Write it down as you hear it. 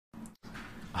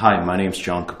Hi, my name's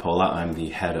John Capola. I'm the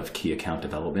head of key account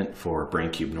development for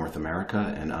Braincube North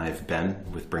America, and I've been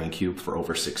with Braincube for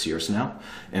over 6 years now.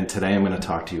 And today I'm going to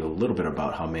talk to you a little bit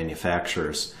about how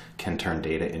manufacturers can turn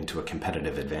data into a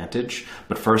competitive advantage.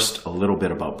 But first, a little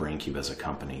bit about Braincube as a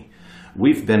company.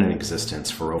 We've been in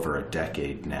existence for over a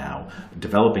decade now,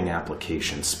 developing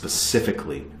applications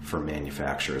specifically for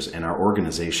manufacturers, and our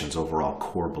organization's overall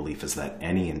core belief is that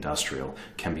any industrial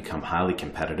can become highly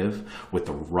competitive with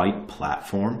the right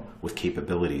platform with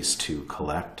capabilities to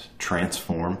collect,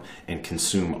 transform, and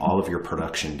consume all of your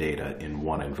production data in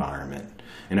one environment.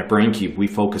 And at Braincube, we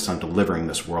focus on delivering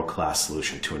this world-class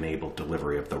solution to enable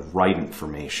delivery of the right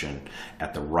information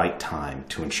at the right time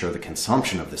to ensure the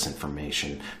consumption of this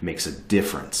information makes a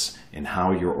difference in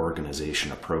how your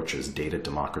organization approaches data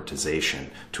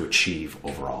democratization to achieve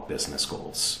overall business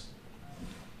goals.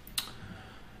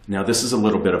 Now, this is a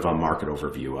little bit of a market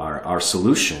overview. Our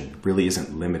solution really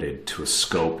isn't limited to a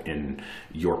scope in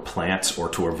your plants or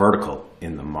to a vertical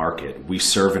in the market. We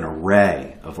serve an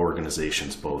array of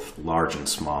organizations, both large and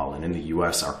small. And in the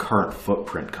US, our current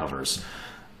footprint covers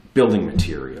building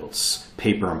materials,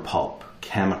 paper and pulp,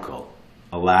 chemical,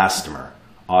 elastomer,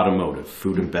 automotive,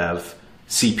 food and bev,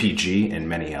 CPG, and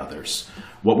many others.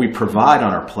 What we provide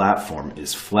on our platform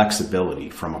is flexibility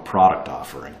from a product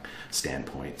offering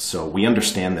standpoint. So we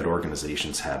understand that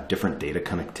organizations have different data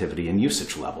connectivity and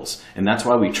usage levels, and that's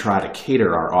why we try to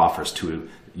cater our offers to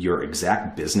your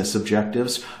exact business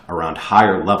objectives around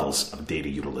higher levels of data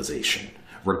utilization,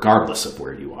 regardless of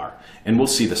where you are. And we'll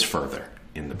see this further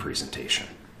in the presentation.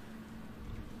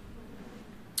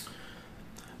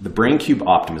 The Braincube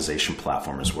optimization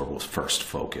platform is where we'll first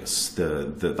focus.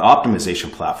 The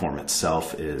optimization platform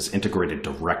itself is integrated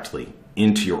directly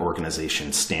into your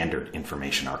organization's standard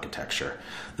information architecture.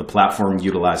 The platform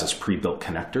utilizes pre-built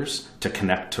connectors to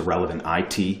connect to relevant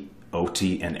IT,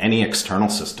 OT, and any external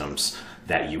systems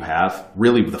that you have.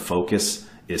 Really, the focus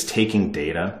is taking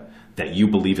data that you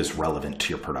believe is relevant to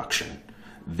your production.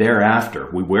 Thereafter,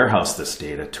 we warehouse this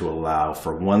data to allow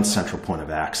for one central point of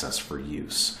access for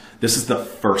use. This is the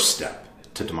first step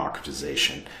to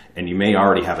democratization, and you may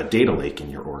already have a data lake in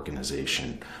your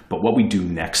organization, but what we do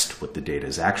next with the data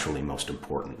is actually most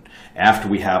important. After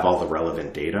we have all the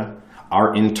relevant data,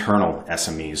 our internal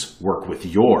SMEs work with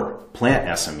your plant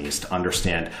SMEs to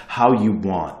understand how you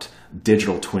want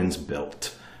digital twins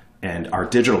built. And our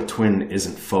digital twin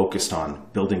isn't focused on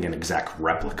building an exact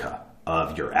replica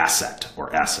of your asset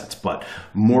or assets, but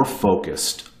more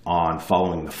focused on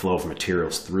following the flow of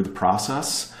materials through the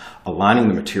process, aligning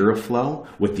the material flow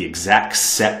with the exact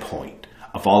set point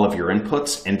of all of your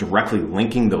inputs, and directly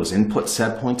linking those input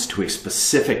set points to a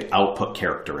specific output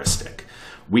characteristic.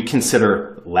 We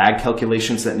consider lag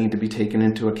calculations that need to be taken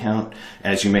into account,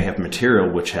 as you may have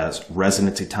material which has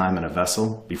residency time in a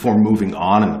vessel before moving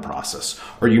on in the process,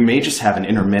 or you may just have an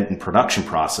intermittent production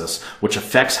process which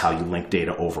affects how you link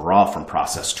data overall from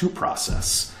process to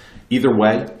process. Either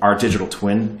way, our digital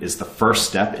twin is the first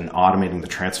step in automating the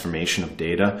transformation of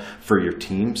data for your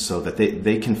team so that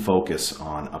they can focus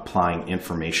on applying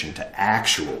information to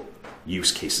actual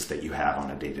use cases that you have on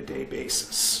a day-to-day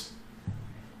basis.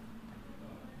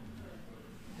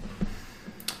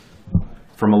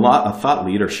 From a thought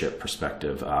leadership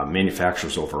perspective,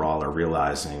 manufacturers overall are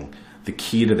realizing the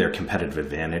key to their competitive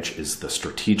advantage is the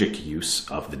strategic use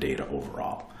of the data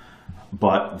overall.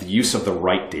 But the use of the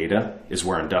right data is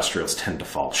where industrials tend to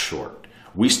fall short.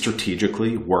 We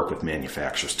strategically work with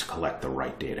manufacturers to collect the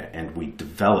right data, and we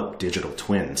develop digital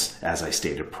twins, as I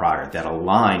stated prior, that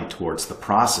align towards the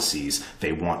processes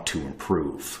they want to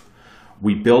improve.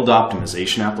 We build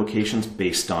optimization applications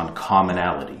based on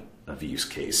commonality of use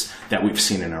case that we've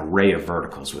seen in an array of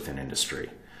verticals within industry.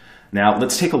 Now,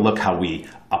 let's take a look how we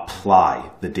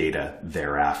apply the data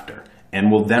thereafter,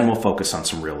 and we'll focus on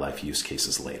some real-life use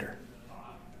cases later.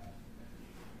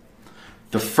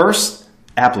 The first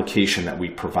application that we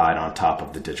provide on top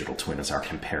of the digital twin is our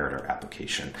comparator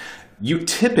application. You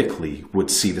typically would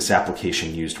see this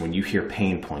application used when you hear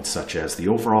pain points such as the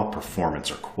overall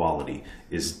performance or quality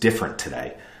is different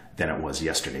today than it was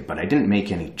yesterday, but I didn't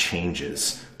make any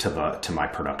changes to my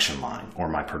production line or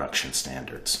my production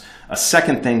standards. A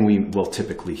second thing we will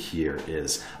typically hear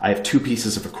is, I have two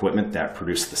pieces of equipment that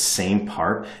produce the same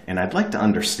part, and I'd like to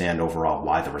understand overall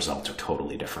why the results are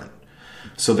totally different.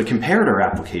 So the comparator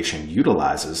application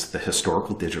utilizes the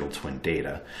historical digital twin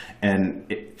data,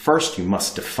 and first you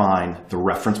must define the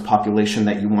reference population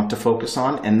that you want to focus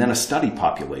on, and then a study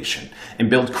population, and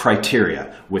build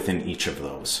criteria within each of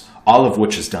those, all of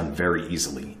which is done very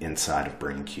easily inside of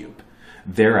Braincube.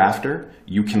 Thereafter,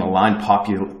 you can align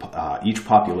each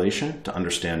population to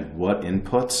understand what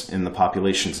inputs in the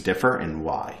populations differ and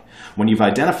why. When you've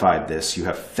identified this, you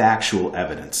have factual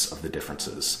evidence of the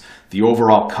differences. The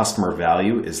overall customer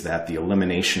value is that the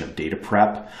elimination of data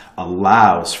prep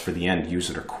allows for the end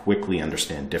user to quickly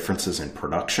understand differences in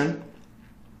production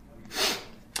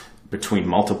between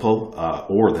multiple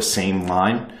or the same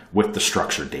line with the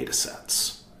structured data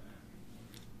sets.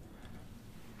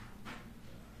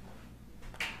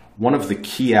 One of the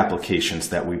key applications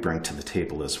that we bring to the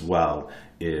table as well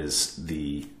is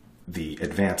the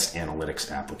advanced analytics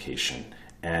application.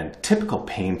 And typical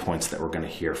pain points that we're going to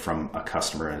hear from a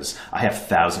customer is, I have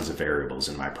thousands of variables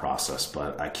in my process,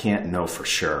 but I can't know for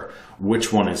sure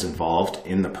which one is involved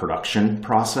in the production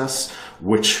process,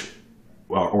 which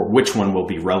one will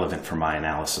be relevant for my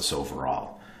analysis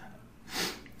overall.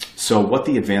 So what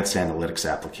the advanced analytics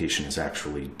application is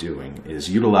actually doing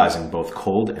is utilizing both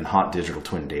cold and hot digital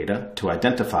twin data to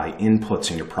identify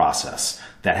inputs in your process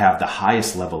that have the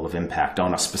highest level of impact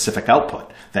on a specific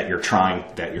output that you're trying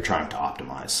to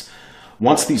optimize.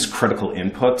 Once these critical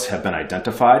inputs have been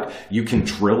identified, you can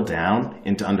drill down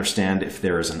and to understand if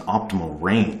there is an optimal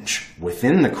range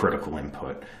within the critical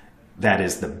input that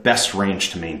is the best range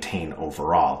to maintain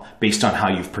overall based on how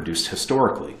you've produced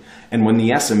historically. And when the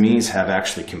SMEs have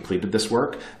actually completed this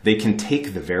work, they can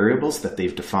take the variables that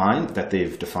they've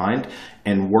defined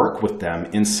and work with them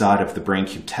inside of the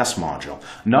Braincube test module,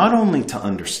 not only to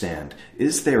understand,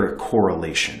 is there a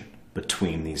correlation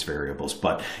between these variables,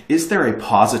 but is there a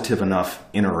positive enough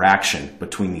interaction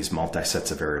between these multi-sets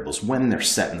of variables when they're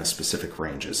set in the specific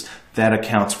ranges that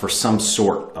accounts for some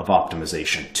sort of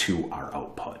optimization to our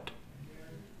output.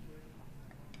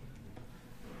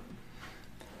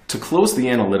 To close the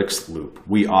analytics loop,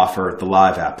 we offer the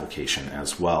live application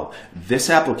as well. This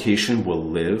application will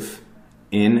live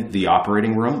in the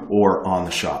operating room or on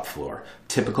the shop floor.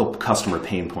 Typical customer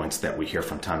pain points that we hear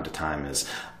from time to time is,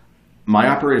 my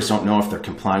operators don't know if they're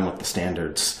complying with the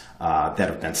standards that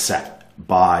have been set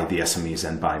by the SMEs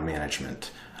and by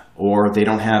management, or they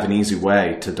don't have an easy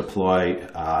way to deploy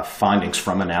findings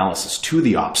from analysis to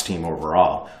the ops team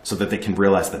overall so that they can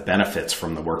realize the benefits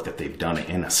from the work that they've done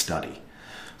in a study.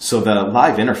 So the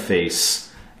live interface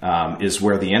is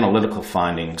where the analytical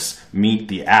findings meet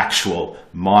the actual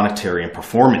monetary and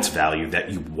performance value that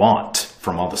you want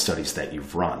from all the studies that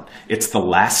you've run. It's the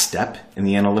last step in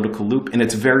the analytical loop, and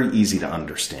it's very easy to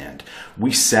understand.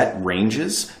 We set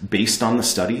ranges based on the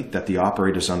study that the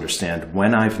operators understand.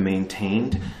 When I've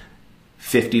maintained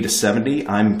 50 to 70,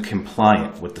 I'm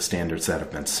compliant with the standards that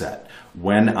have been set.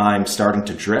 When I'm starting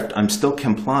to drift, I'm still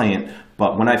compliant,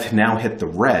 but when I've now hit the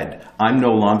red, I'm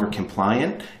no longer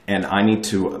compliant, and I need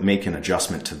to make an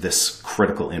adjustment to this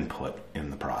critical input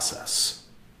in the process.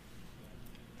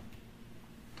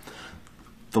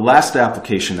 The last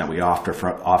application that we offer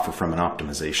from an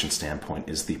optimization standpoint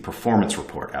is the performance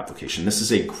report application. This is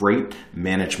a great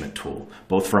management tool,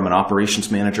 both from an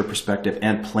operations manager perspective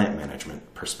and plant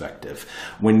management perspective.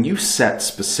 When you set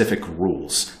specific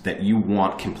rules that you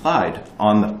want complied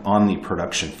on the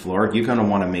production floor, you're going to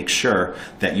want to make sure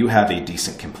that you have a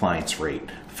decent compliance rate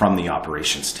from the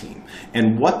operations team.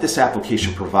 And what this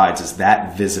application provides is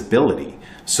that visibility,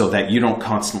 so that you don't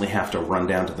constantly have to run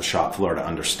down to the shop floor to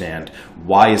understand,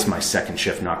 why is my second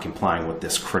shift not complying with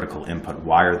this critical input?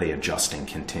 Why are they adjusting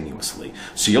continuously?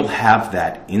 So you'll have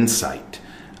that insight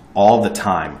all the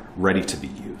time ready to be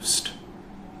used.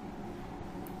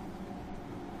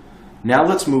 Now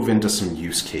let's move into some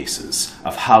use cases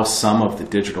of how some of the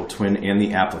digital twin and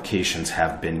the applications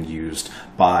have been used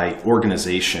by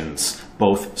organizations,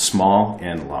 both small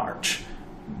and large.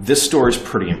 This story is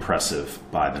pretty impressive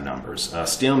by the numbers. A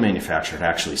steel manufacturer had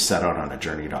actually set out on a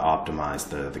journey to optimize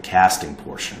the casting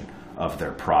portion of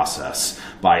their process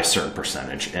by a certain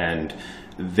percentage. And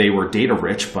they were data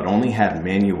rich, but only had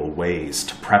manual ways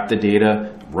to prep the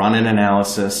data, run an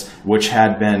analysis, which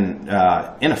had been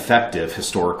ineffective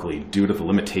historically due to the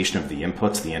limitation of the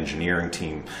inputs the engineering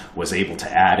team was able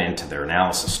to add into their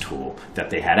analysis tool that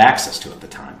they had access to at the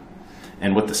time.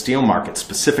 And with the steel market,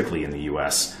 specifically in the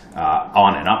US,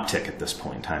 on an uptick at this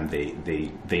point in time,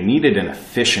 they needed an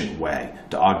efficient way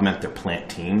to augment their plant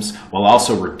teams while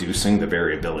also reducing the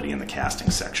variability in the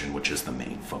casting section, which is the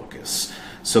main focus.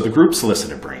 So the group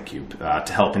solicited Braincube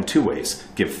to help in two ways: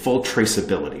 give full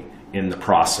traceability in the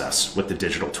process with the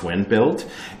digital twin build,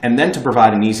 and then to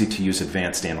provide an easy-to-use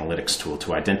advanced analytics tool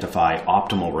to identify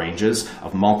optimal ranges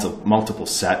of multiple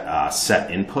set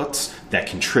inputs that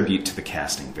contribute to the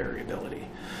casting variability.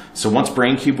 So once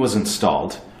Braincube was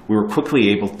installed, We were quickly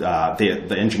able,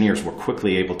 the engineers were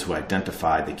quickly able to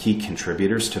identify the key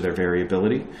contributors to their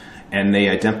variability, and they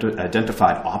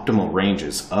identified optimal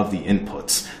ranges of the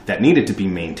inputs that needed to be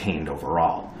maintained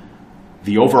overall.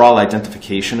 The overall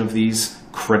identification of these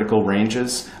critical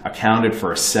ranges accounted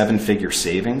for a 7-figure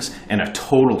savings and a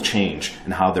total change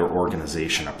in how their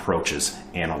organization approaches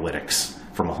analytics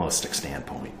from a holistic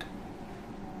standpoint.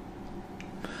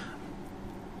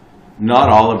 Not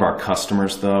all of our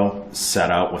customers, though,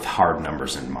 set out with hard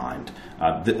numbers in mind.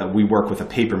 We work with a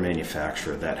paper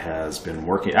manufacturer that has been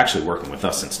working with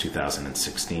us since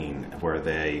 2016, where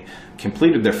they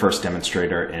completed their first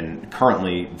demonstrator, and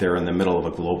currently they're in the middle of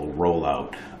a global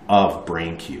rollout of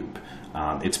Braincube.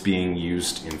 It's being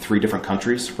used in 3 different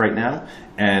countries right now,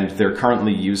 and they're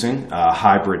currently using a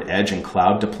hybrid edge and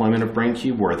cloud deployment of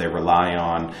Braincube, where they rely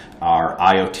on our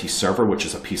IoT server, which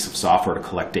is a piece of software to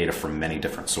collect data from many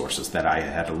different sources that I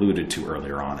had alluded to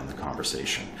earlier on in the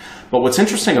conversation. But what's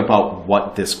interesting about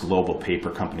what this global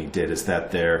paper company did is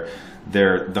that they're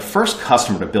the first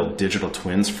customer to build digital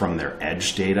twins from their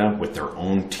edge data with their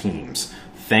own teams,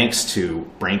 thanks to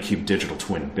Braincube Digital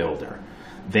Twin Builder.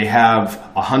 They have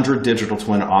 100 digital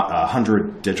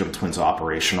twins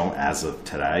operational as of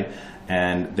today,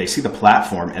 and they see the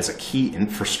platform as a key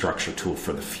infrastructure tool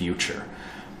for the future.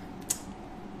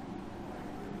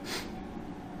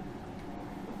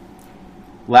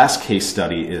 Last case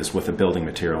study is with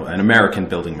an American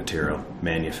building material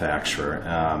manufacturer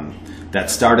that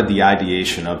started the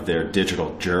ideation of their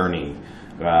digital journey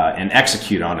and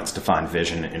execute on its defined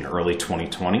vision in early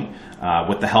 2020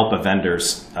 with the help of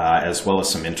vendors as well as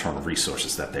some internal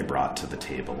resources that they brought to the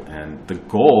table. And the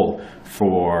goal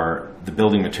for the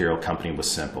building material company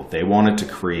was simple. They wanted to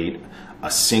create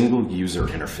a single user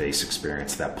interface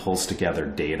experience that pulls together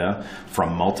data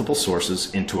from multiple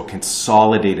sources into a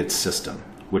consolidated system,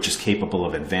 which is capable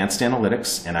of advanced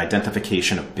analytics and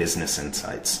identification of business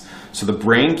insights. So the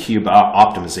Braincube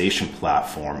optimization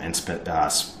platform and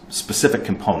specific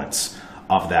components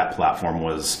of that platform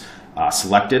was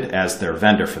selected as their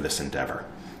vendor for this endeavor.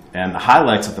 And the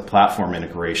highlights of the platform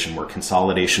integration were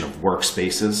consolidation of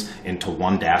workspaces into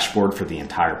one dashboard for the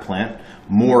entire plant,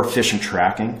 more efficient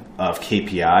tracking of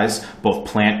KPIs, both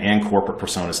plant and corporate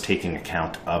personas taking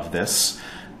account of this.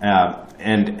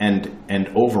 And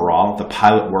overall, the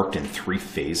pilot worked in 3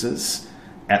 phases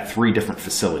at 3 different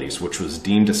facilities, which was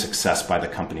deemed a success by the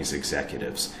company's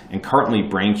executives. And currently,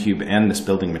 Braincube and this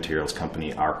building materials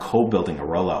company are co-building a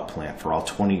rollout plan for all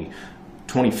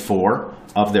 24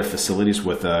 of their facilities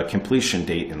with a completion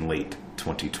date in late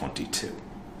 2022.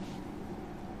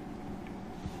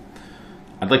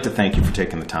 I'd like to thank you for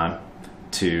taking the time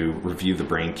to review the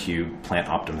Braincube plant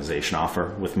optimization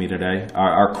offer with me today.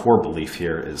 Our core belief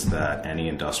here is that any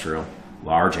industrial,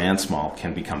 large and small,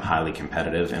 can become highly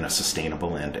competitive in a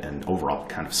sustainable and overall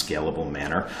kind of scalable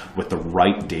manner with the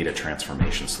right data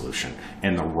transformation solution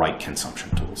and the right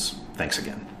consumption tools. Thanks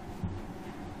again.